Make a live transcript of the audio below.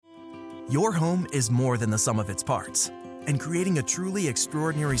Your home is more than the sum of its parts, and creating a truly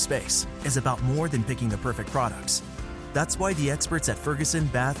extraordinary space is about more than picking the perfect products. That's why the experts at Ferguson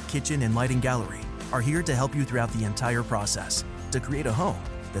Bath, Kitchen, and Lighting Gallery are here to help you throughout the entire process to create a home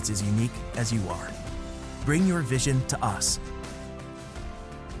that's as unique as you are. Bring your vision to us.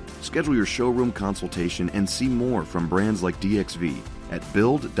 Schedule your showroom consultation and see more from brands like DXV at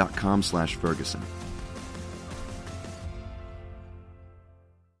build.com/Ferguson.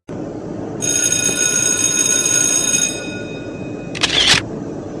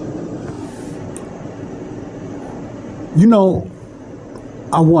 You know,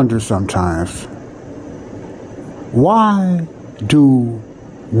 I wonder sometimes, why do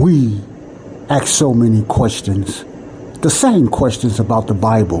we ask so many questions, the same questions about the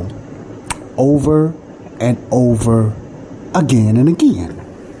Bible, over and over again and again?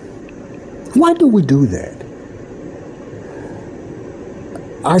 Why do we do that?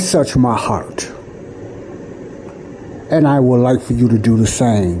 I search my heart, and I would like for you to do the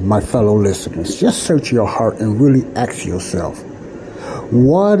same, my fellow listeners. Just search your heart and really ask yourself,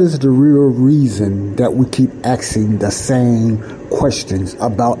 what is the real reason that we keep asking the same questions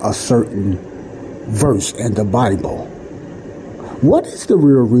about a certain verse in the Bible? What is the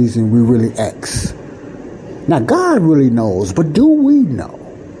real reason we really ask? Now, God really knows, but do we know?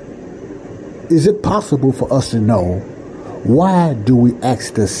 Is it possible for us to know why do we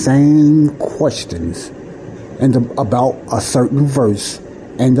ask the same questions about a certain verse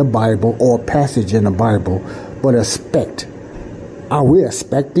in the Bible or passage in the Bible, but are we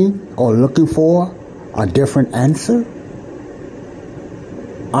expecting or looking for a different answer?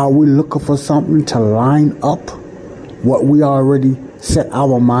 Are we looking for something to line up what we already set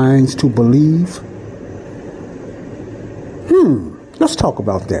our minds to believe? Let's talk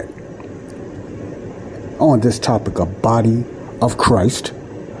about that on this topic of body of Christ.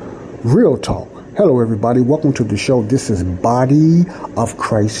 Real talk. Hello, everybody. Welcome to the show. This is Body of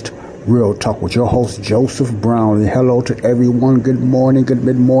Christ Real Talk with your host, Joseph Brownlee. Hello to everyone. Good morning, good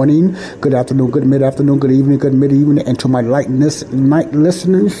mid-morning, good afternoon, good mid-afternoon, good evening, good mid-evening. And to my night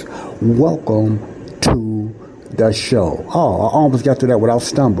listeners, welcome to the show. Oh, I almost got to that without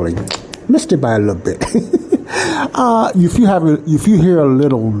stumbling. Missed it by a little bit. If you hear a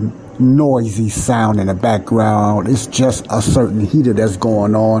little noisy sound in the background, it's just a certain heater that's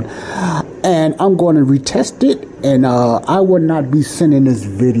going on, and I'm going to retest it, and I would not be sending this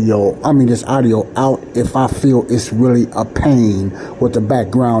audio out if I feel it's really a pain with the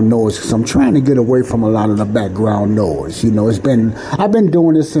background noise, because I'm trying to get away from a lot of the background noise. You know, I've been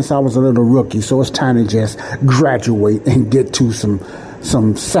doing this since I was a little rookie, so it's time to just graduate and get to some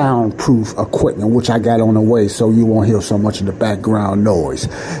soundproof equipment, which I got on the way, so you won't hear so much of the background noise.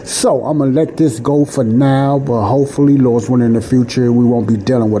 So I'm going to let this go for now, but hopefully, Lord's willing, in the future, we won't be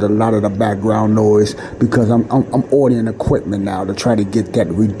dealing with a lot of the background noise, because I'm ordering equipment now to try to get that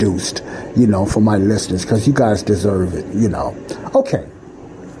reduced, for my listeners, because you guys deserve it, Okay.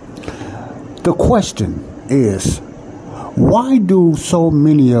 The question is, why do so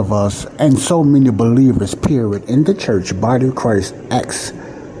many of us and so many believers, period, in the church, body of Christ, ask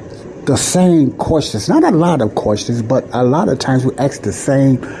the same questions? Not a lot of questions, but a lot of times we ask the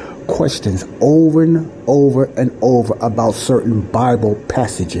same questions over and over and over about certain Bible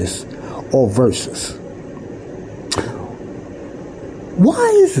passages or verses.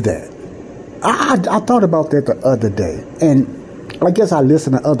 Why is that? I thought about that the other day, and I guess I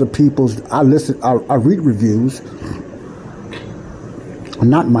listen to other people's. I read reviews.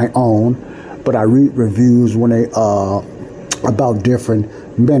 Not my own, but I read reviews when they about different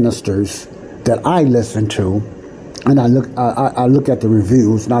ministers that I listen to, and I look at the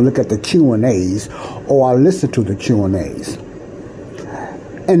reviews, and I look at the Q&As, or I listen to the Q&As.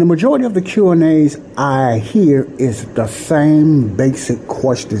 And the majority of the Q&As I hear is the same basic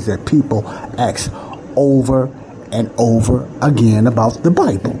questions that people ask over and over again about the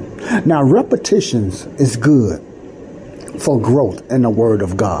Bible. Now, repetitions is good for growth in the Word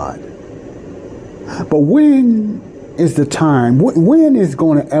of God. But when is the time, when is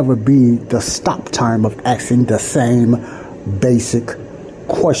going to ever be the stop time of asking the same basic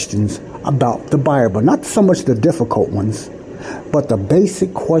questions about the Bible? Not so much the difficult ones, but the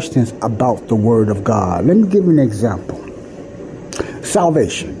basic questions about the Word of God. Let me give you an example.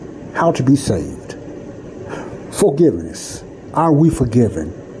 Salvation, how to be saved. Forgiveness, are we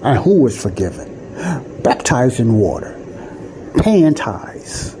forgiven? And who is forgiven? Baptized in water. Paying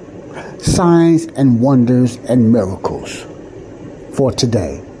tithes, signs and wonders and miracles for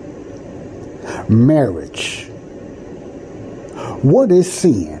today. Marriage. What is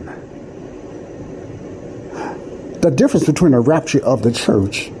sin? The difference between the rapture of the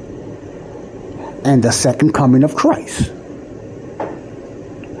church and the second coming of Christ.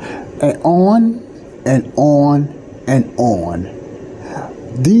 And on and on and on.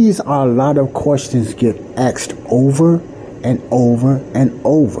 These are a lot of questions get asked over and over and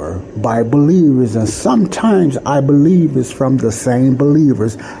over by believers, and sometimes I believe it's from the same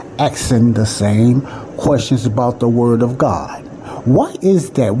believers asking the same questions about the Word of God. Why is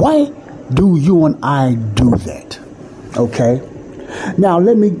that? Why do you and I do that? Okay? Now,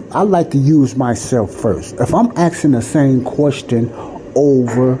 I like to use myself first. If I'm asking the same question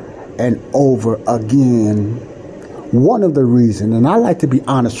over and over again, one of the reasons, and I like to be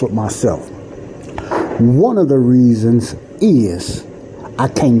honest with myself, one of the reasons is I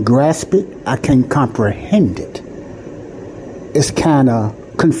can't grasp it, I can't comprehend it. It's kind of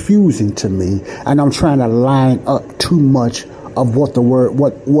confusing to me, and I'm trying to line up too much of what the word,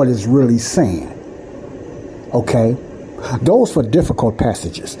 what is really saying. Okay? Those for difficult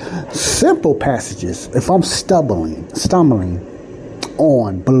passages. Simple passages, if I'm stumbling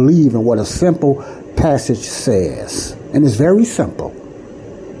on believing what a simple passage says, and it's very simple.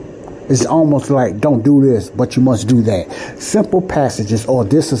 It's almost like, don't do this, but you must do that. Simple passages, or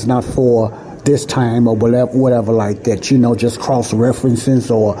this is not for this time, or whatever like that, just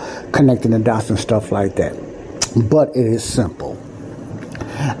cross-references or connecting the dots and stuff like that. But it is simple.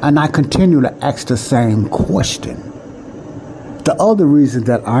 And I continue to ask the same question. The other reason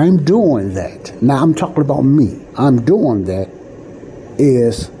that I'm doing that, now I'm talking about me, I'm doing that,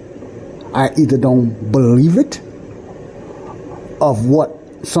 is I either don't believe it of what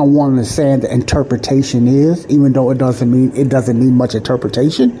someone is saying the interpretation is, even though it doesn't need much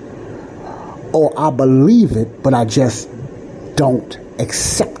interpretation, or I believe it, but I just don't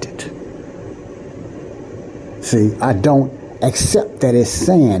accept it. See, I don't accept that it's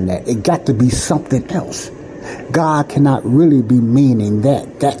saying that. It got to be something else. God cannot really be meaning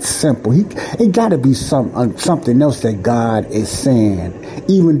that. That's simple. It got to be something else that God is saying,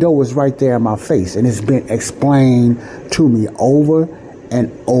 even though it's right there in my face and it's been explained to me over and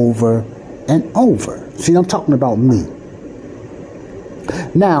over and over. See, I'm talking about me.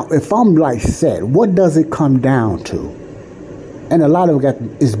 Now, if I'm like said, what does it come down to? And a lot of it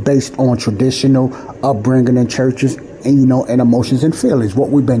is based on traditional upbringing in churches and, and emotions and feelings, what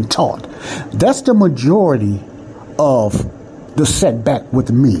we've been taught. That's the majority of the setback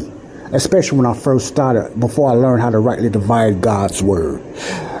with me, especially when I first started, before I learned how to rightly divide God's word.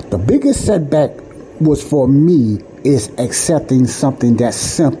 The biggest setback was for me is accepting something that's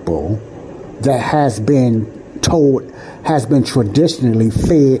simple, that has been traditionally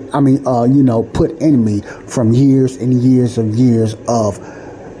put in me from years and years and years of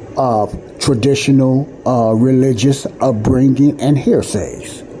traditional religious upbringing and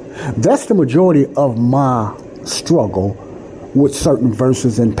hearsays. That's the majority of my struggle with certain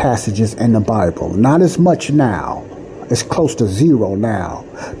verses and passages in the Bible. Not as much now. It's close to zero now,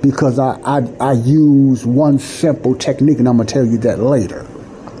 because I use one simple technique, and I'm going to tell you that later.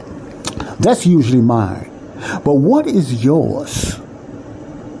 That's usually mine. But what is yours?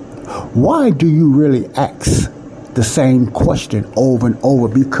 Why do you really ask the same question over and over?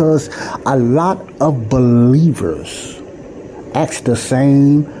 Because a lot of believers ask the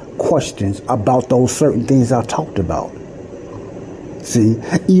same questions about those certain things I talked about. See,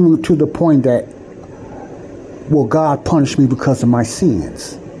 even to the point that, will God punish me because of my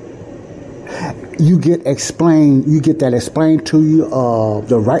sins? You get that explained to you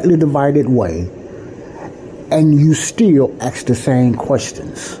the rightly divided way, and you still ask the same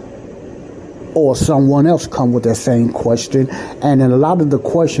questions. Or someone else come with that same question, and then a lot of the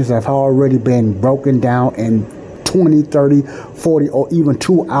questions have already been broken down in 20, 30, 40, or even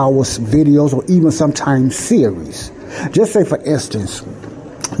 2 hours videos, or even sometimes series. Just say, for instance,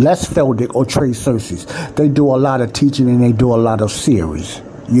 Les Feldick or Trey Cersei, they do a lot of teaching and they do a lot of series,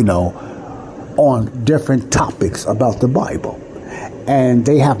 on different topics about the Bible. And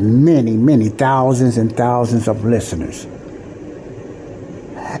they have many, many thousands and thousands of listeners.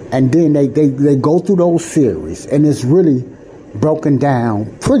 And then they go through those series, and it's really broken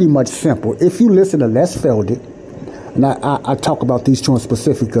down pretty much simple. If you listen to Les Feldick, and I talk about these two in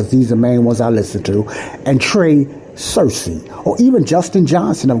specific because these are the main ones I listen to, and Trey Cersei, or even Justin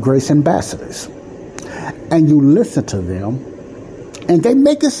Johnson of Grace Ambassadors, and you listen to them, and they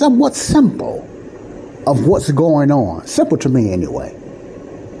make it somewhat simple of what's going on. Simple to me anyway.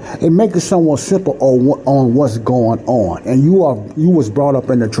 It makes it somewhat simple on what's going on. And you was brought up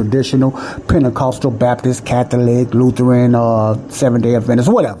in the traditional Pentecostal, Baptist, Catholic, Lutheran, Seventh-day Adventist,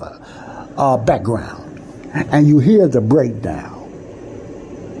 whatever background. And you hear the breakdown.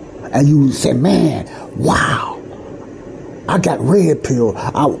 And you say, man, wow. I got red pill.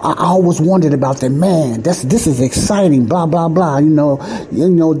 I always wondered about that. Man, this is exciting. Blah blah blah. You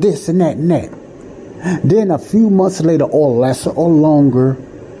know this and that and that. Then a few months later, or lesser or longer,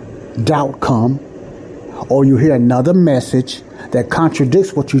 doubt come, or you hear another message that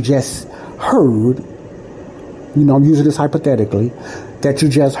contradicts what you just heard. You know, I'm using this hypothetically, that you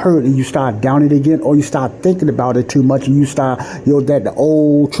just heard, and you start doubting it again, or you start thinking about it too much, and you start, that the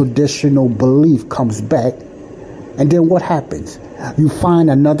old traditional belief comes back. And then what happens? You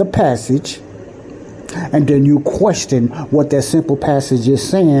find another passage, and then you question what that simple passage is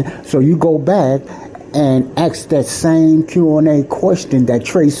saying. So you go back and ask that same Q&A question that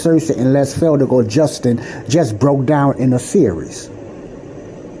Trey Serson and Les Feldick or Justin just broke down in a series.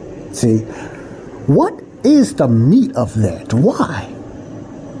 See, what is the meat of that? Why?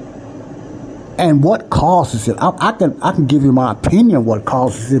 And what causes it? I can give you my opinion what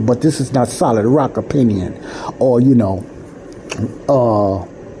causes it, but this is not solid rock opinion or,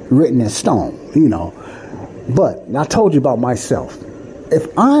 written in stone, But I told you about myself. If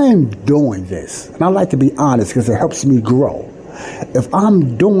I'm doing this, and I like to be honest because it helps me grow. If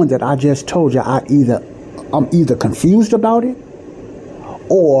I'm doing that, I just told you I'm either confused about it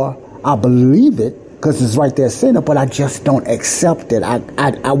or I believe it because it's right there saying it, but I just don't accept it. I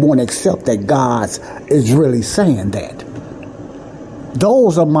won't accept that God is really saying that.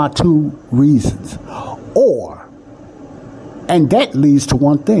 Those are my two reasons. And that leads to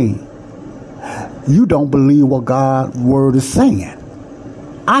one thing. You don't believe what God's word is saying.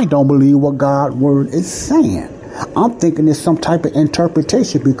 I don't believe what God's word is saying. I'm thinking it's some type of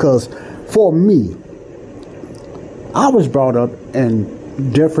interpretation because for me, I was brought up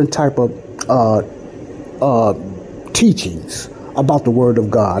in different type of teachings about the word of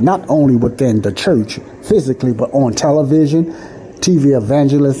God, not only within the church physically, but on television, TV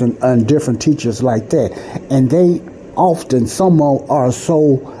evangelists, and different teachers like that. And they often, some are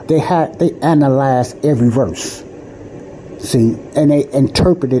so, they analyze every verse. See, and they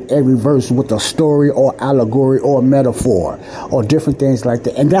interpreted every verse with a story or allegory or metaphor or different things like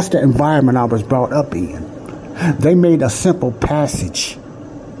that. And that's the environment I was brought up in. They made a simple passage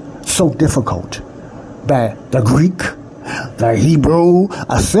so difficult. The Greek, the Hebrew,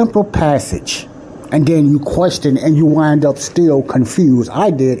 a simple passage. And then you question and you wind up still confused. I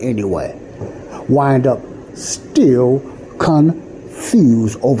did anyway. Wind up still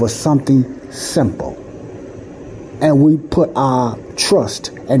confused over something simple. And we put our trust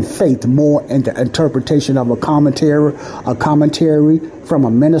and faith more in the interpretation of a commentary from a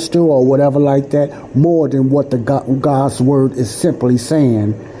minister or whatever like that, more than what God's word is simply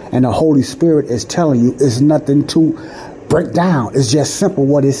saying. And the Holy Spirit is telling you is nothing to break down. It's just simple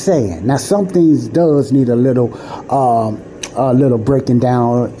what it's saying. Now, some things does need a little breaking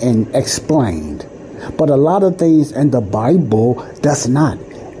down and explained. But a lot of things in the Bible does not.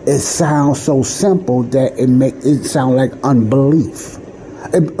 It sounds so simple that it sound like unbelief.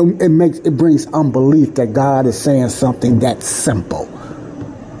 It brings unbelief that God is saying something that's simple.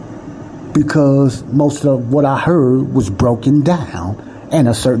 Because most of what I heard was broken down in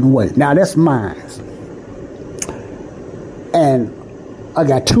a certain way. Now that's mine. And I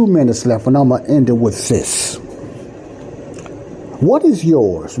got 2 minutes left and I'm going to end it with this. What is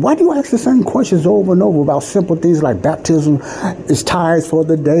yours? Why do you ask the same questions over and over about simple things like baptism is tithes for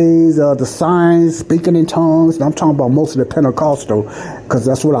the days, the signs, speaking in tongues? And I'm talking about most of the Pentecostal because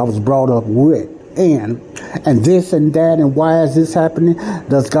that's what I was brought up with. And this and that, and why is this happening?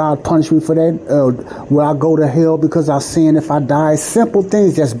 Does God punish me for that? Will I go to hell because I sin if I die? Simple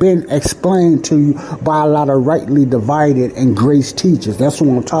things that's been explained to you by a lot of rightly divided and grace teachers. That's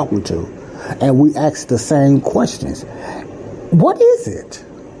who I'm talking to. And we ask the same questions. What is it?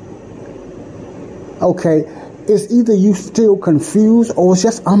 Okay, it's either you still confused or it's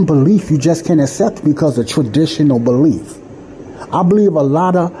just unbelief you just can't accept because of traditional belief. I believe a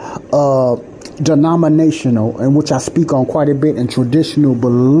lot of denominational, and which I speak on quite a bit, and traditional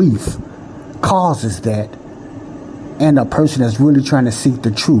belief causes that. And a person that's really trying to seek the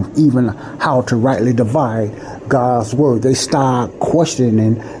truth, even how to rightly divide God's word, they start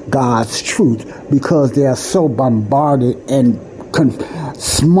questioning God's truth because they are so bombarded and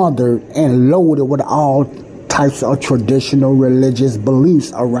smothered and loaded with all types of traditional religious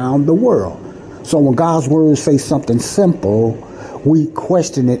beliefs around the world. So when God's word says something simple, we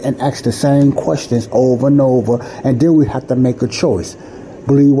question it and ask the same questions over and over, and then we have to make a choice.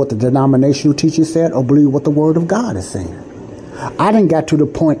 Believe what the denominational teacher said or believe what the word of God is saying. I didn't get to the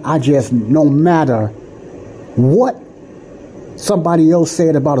point I just, no matter what somebody else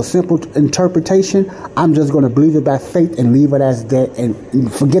said about a simple interpretation, I'm just going to believe it by faith and leave it as that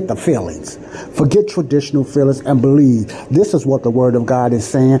and forget the feelings. Forget traditional feelings and believe this is what the Word of God is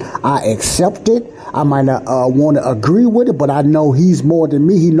saying. I accept it. I might not want to agree with it, but I know He's more than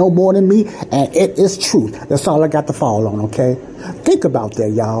me. He knows more than me, and it is truth. That's all I got to fall on, okay? Think about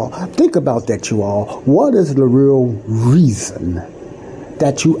that, y'all. Think about that, you all. What is the real reason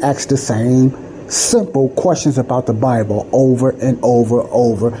that you ask the same simple questions about the Bible over and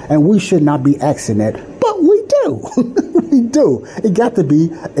over, and we should not be asking that, but we do. We do. It got to be,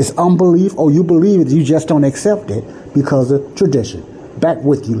 it's unbelief, or you believe it, you just don't accept it because of tradition. Back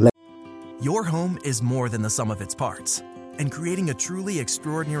with you later. Your home is more than the sum of its parts, and creating a truly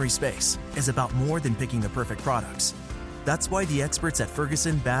extraordinary space is about more than picking the perfect products. That's why the experts at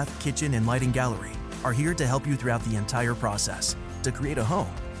Ferguson Bath, Kitchen, and Lighting Gallery are here to help you throughout the entire process to create a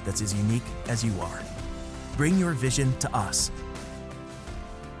home that's as unique as you are. Bring your vision to us.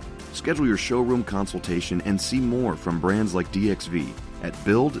 Schedule your showroom consultation and see more from brands like DXV at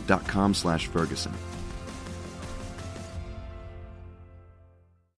build.com/Ferguson.